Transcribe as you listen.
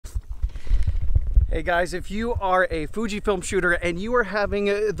Hey guys, if you are a Fujifilm shooter and you are having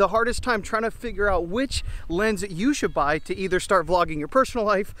the hardest time trying to figure out which lens you should buy to either start vlogging your personal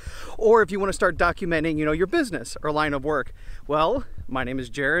life or if you want to start documenting, your business or line of work. Well, my name is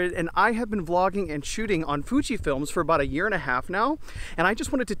Jared and I have been vlogging and shooting on Fujifilms for about 1.5 years now. And I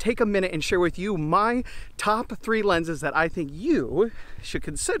just wanted to take a minute and share with you my top 3 lenses that I think you should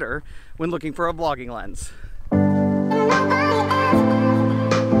consider when looking for a vlogging lens.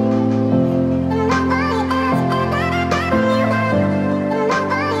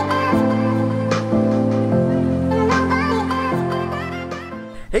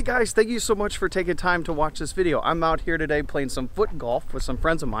 Hey guys, thank you so much for taking time to watch this video. I'm out here today playing some foot golf with some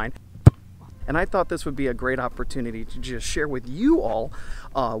friends of mine. And I thought this would be a great opportunity to just share with you all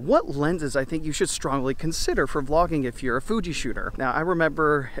what lenses I think you should strongly consider for vlogging if you're a Fuji shooter. Now, I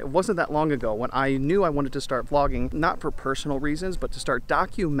remember it wasn't that long ago when I knew I wanted to start vlogging, not for personal reasons, but to start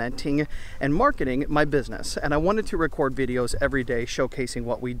documenting and marketing my business. And I wanted to record videos every day showcasing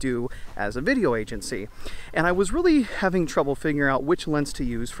what we do as a video agency. And I was really having trouble figuring out which lens to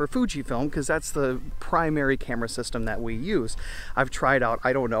use for Fujifilm because that's the primary camera system that we use. I've tried out,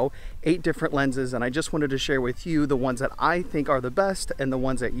 8 different lenses, and I just wanted to share with you the ones that I think are the best and the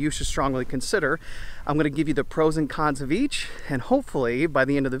ones that you should strongly consider. I'm going to give you the pros and cons of each, and hopefully by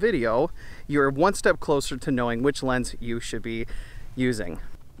the end of the video you're one step closer to knowing which lens you should be using.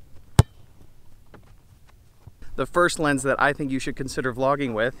 The first lens that I think you should consider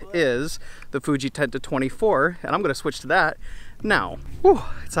vlogging with is the Fuji 10-24, and I'm going to switch to that now. Whew,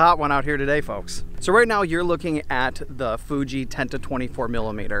 it's a hot one out here today, folks. So right now you're looking at the Fuji 10-24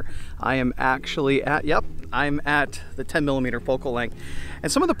 millimeter. I am actually at, I'm at the 10 millimeter focal length.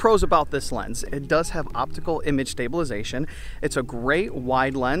 And some of the pros about this lens, it does have optical image stabilization. It's a great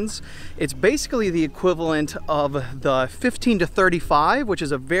wide lens. It's basically the equivalent of the 15-35, which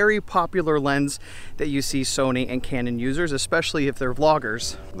is a very popular lens that you see Sony and Canon users, especially if they're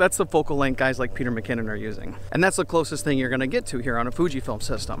vloggers. That's the focal length guys like Peter McKinnon are using. And that's the closest thing you're gonna get to here on a Fujifilm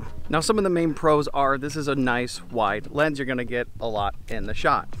system. Now, some of the main pros are this is a nice wide lens. You're gonna get a lot in the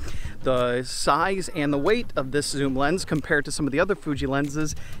shot. The size and the weight of this zoom lens compared to some of the other Fuji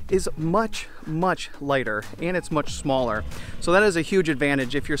lenses is much, much lighter, and it's much smaller. So that is a huge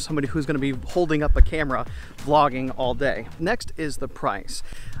advantage if you're somebody who's gonna be holding up a camera vlogging all day. Next is the price.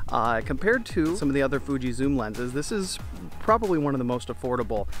 Compared to some of the other Fuji zoom lenses, this is probably one of the most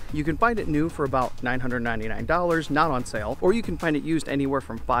affordable. You can find it new for about $999, not on sale, or you can find it used anywhere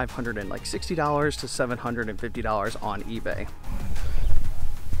from $560 to $750 on eBay.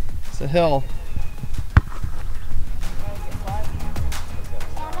 It's a hill.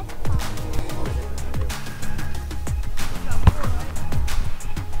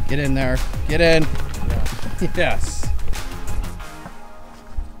 Get in there. Get in. Yeah. Yes.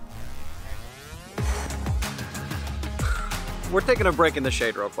 We're taking a break in the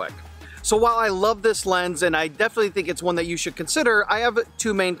shade real quick. So while I love this lens and I definitely think it's one that you should consider, I have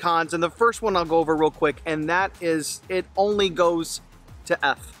 2 main cons, and the first one I'll go over real quick, and that is it only goes to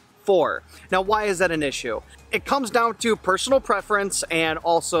f4. Now, why is that an issue? It comes down to personal preference and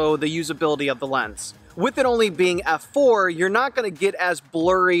also the usability of the lens. With it only being f4, you're not going to get as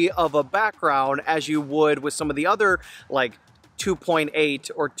blurry of a background as you would with some of the other like 2.8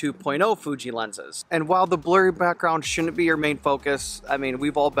 or 2.0 Fuji lenses. And while the blurry background shouldn't be your main focus, I mean,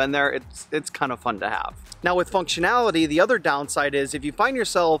 we've all been there, it's kind of fun to have. Now with functionality, the other downside is if you find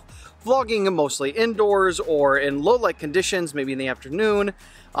yourself vlogging mostly indoors or in low light conditions, maybe in the afternoon,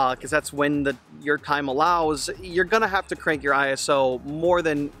 because that's when your time allows, you're gonna have to crank your ISO more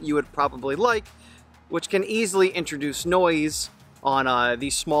than you would probably like, which can easily introduce noise on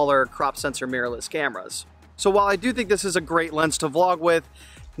these smaller crop sensor mirrorless cameras. So while I do think this is a great lens to vlog with,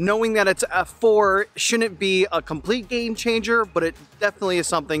 knowing that it's f4 shouldn't be a complete game changer, but it definitely is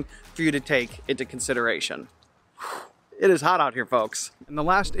something for you to take into consideration. It is hot out here, folks. And the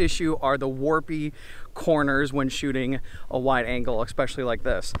last issue are the warpy corners when shooting a wide angle, especially like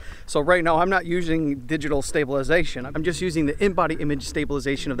this. So right now I'm not using digital stabilization. I'm just using the in-body image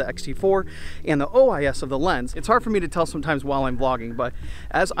stabilization of the X-T4 and the OIS of the lens. It's hard for me to tell sometimes while I'm vlogging, but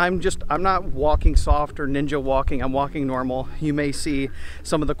as I'm not walking soft or ninja walking, I'm walking normal. You may see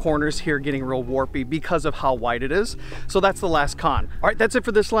some of the corners here getting real warpy because of how wide it is. So that's the last con. All right, that's it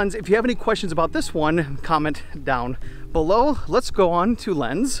for this lens. If you have any questions about this one, comment down below. Let's go on to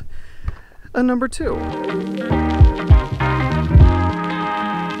lens number 2.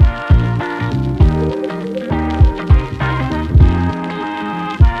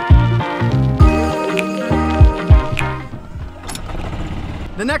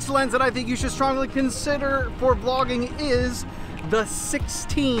 The next lens that I think you should strongly consider for vlogging is the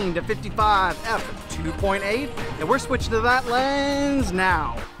 16 to 55 f2.8, and we're switching to that lens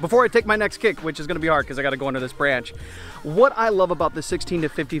now. Before I take my next kick, which is gonna be hard because I gotta go into this branch, what I love about the 16 to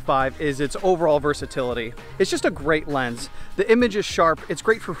 55 is its overall versatility. It's just a great lens. The image is sharp, it's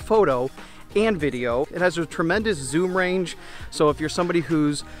great for photo and video. It has a tremendous zoom range, so if you're somebody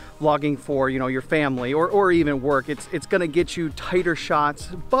who's vlogging for, you know, your family or even work, it's gonna get you tighter shots.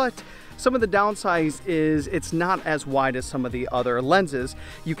 But some of the downsides is it's not as wide as some of the other lenses.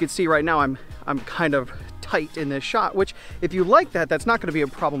 You can see right now I'm kind of tight in this shot, which if you like that, that's not going to be a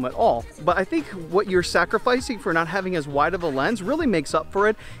problem at all. But I think what you're sacrificing for not having as wide of a lens really makes up for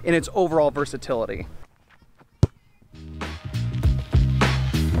it in its overall versatility.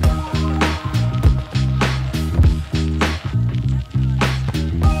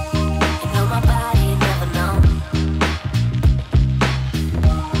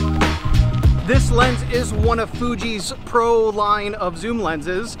 This lens is one of Fuji's Pro line of zoom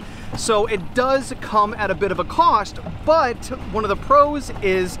lenses, so it does come at a bit of a cost, but one of the pros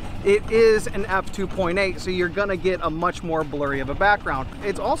is it is an f2.8, so you're gonna get a much more blurry of a background.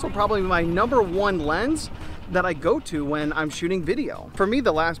 It's also probably my #1 lens that I go to when I'm shooting video. For me,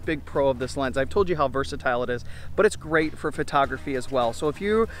 the last big pro of this lens, I've told you how versatile it is, but it's great for photography as well. So if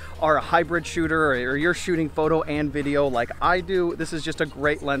you are a hybrid shooter or you're shooting photo and video like I do, this is just a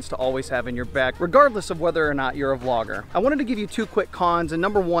great lens to always have in your bag, regardless of whether or not you're a vlogger. I wanted to give you 2 quick cons, and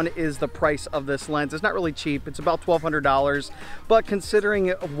 #1 is the price of this lens. It's not really cheap, it's about $1,200, but considering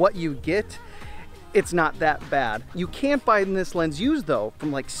what you get, it's not that bad. You can't buy this lens used though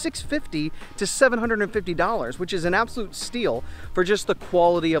from like $650 to $750, which is an absolute steal for just the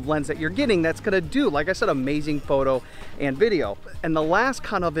quality of lens that you're getting. That's gonna do, like I said, amazing photo and video. And the last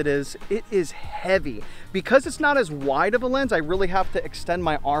con of it is heavy. Because it's not as wide of a lens, I really have to extend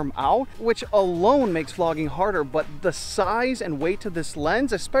my arm out, which alone makes vlogging harder. But the size and weight of this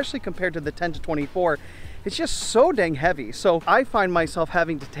lens, especially compared to the 10 to 24, it's just so dang heavy. So I find myself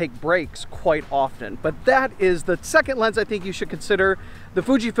having to take breaks quite often. But that is the second lens I think you should consider, the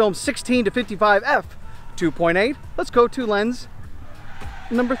Fujifilm 16 to 55 f2.8. Let's go to lens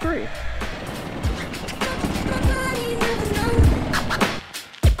 #3.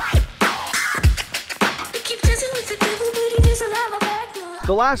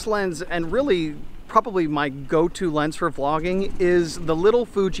 The last lens, and really probably my go-to lens for vlogging, is the little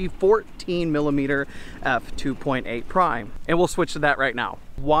Fuji 14mm f2.8 prime, and we'll switch to that right now.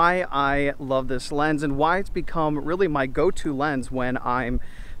 Why I love this lens and why it's become really my go-to lens when I'm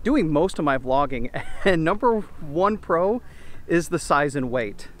doing most of my vlogging. And #1 pro is the size and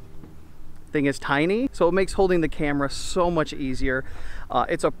weight. Thing is tiny, so it makes holding the camera so much easier.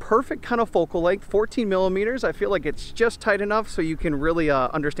 It's a perfect kind of focal length, 14mm. I feel like it's just tight enough so you can really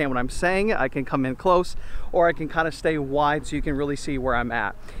understand what I'm saying. I can come in close, or I can kind of stay wide so you can really see where I'm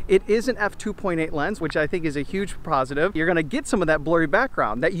at. It is an f2.8 lens, which I think is a huge positive. You're gonna get some of that blurry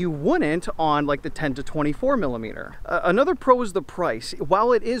background that you wouldn't on like the 10 to 24mm. Another pro is the price.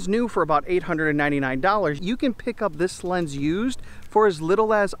 While it is new for about $899, you can pick up this lens used for as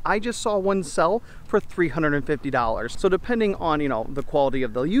little as, I just saw one sell for $350. So depending on, you know, the quality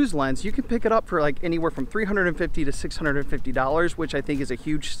of the used lens, you can pick it up for like anywhere from $350 to $650, which I think is a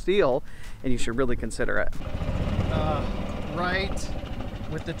huge steal, and you should really consider it. Right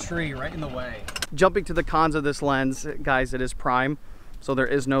with the tree right in the way. Jumping to the cons of this lens, guys, it is prime, so there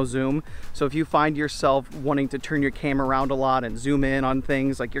is no zoom. So if you find yourself wanting to turn your camera around a lot and zoom in on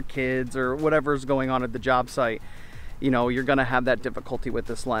things like your kids or whatever's going on at the job site, you know, you're gonna have that difficulty with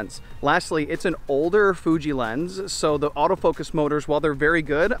this lens. Lastly, it's an older Fuji lens, so the autofocus motors, while they're very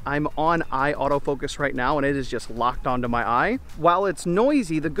good, I'm on eye autofocus right now and it is just locked onto my eye. While it's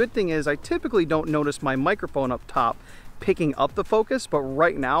noisy, the good thing is I typically don't notice my microphone up top picking up the focus, but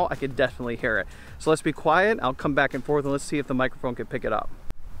right now I could definitely hear it. So let's be quiet, I'll come back and forth and let's see if the microphone can pick it up.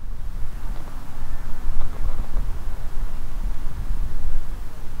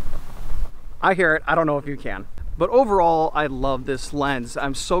 I hear it, I don't know if you can. But overall, I love this lens.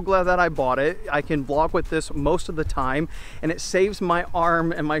 I'm so glad that I bought it. I can vlog with this most of the time, and it saves my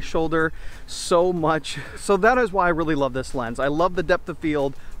arm and my shoulder so much. So that is why I really love this lens. I love the depth of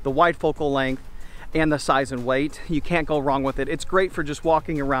field, the wide focal length, and the size and weight. You can't go wrong with it. It's great for just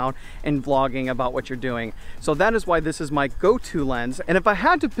walking around and vlogging about what you're doing. So that is why this is my go-to lens. And if I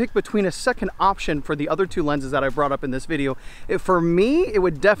had to pick between a second option for the other 2 lenses that I brought up in this video, for me, it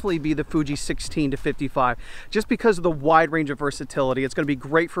would definitely be the Fuji 16 to 55, just because of the wide range of versatility. It's gonna be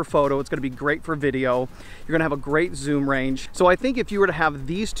great for photo, it's gonna be great for video. You're gonna have a great zoom range. So I think if you were to have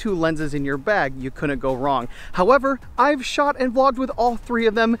these 2 lenses in your bag, you couldn't go wrong. However, I've shot and vlogged with all 3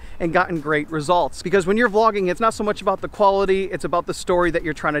 of them and gotten great results. vlogs, because when you're vlogging, it's not so much about the quality, it's about the story that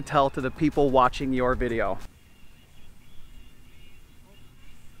you're trying to tell to the people watching your video.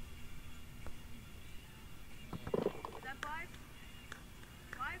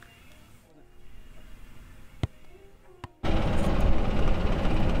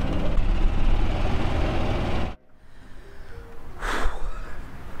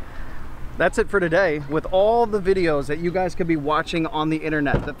 That's it for today. With all the videos that you guys could be watching on the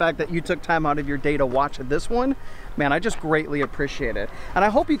internet, the fact that you took time out of your day to watch this one, man, I just greatly appreciate it. And I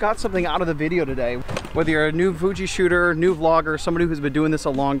hope you got something out of the video today. Whether you're a new Fuji shooter, new vlogger, somebody who's been doing this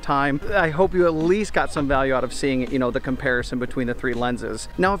a long time, I hope you at least got some value out of seeing, you know, the comparison between the three lenses.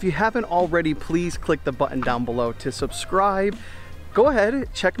 Now, if you haven't already, please click the button down below to subscribe. Go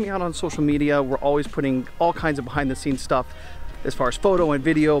ahead, check me out on social media. We're always putting all kinds of behind the scenes stuff as far as photo and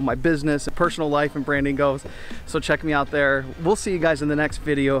video, my business, personal life and branding goes. So check me out there. We'll see you guys in the next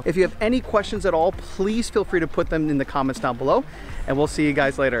video. If you have any questions at all, please feel free to put them in the comments down below, and we'll see you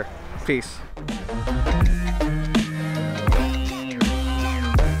guys later. Peace.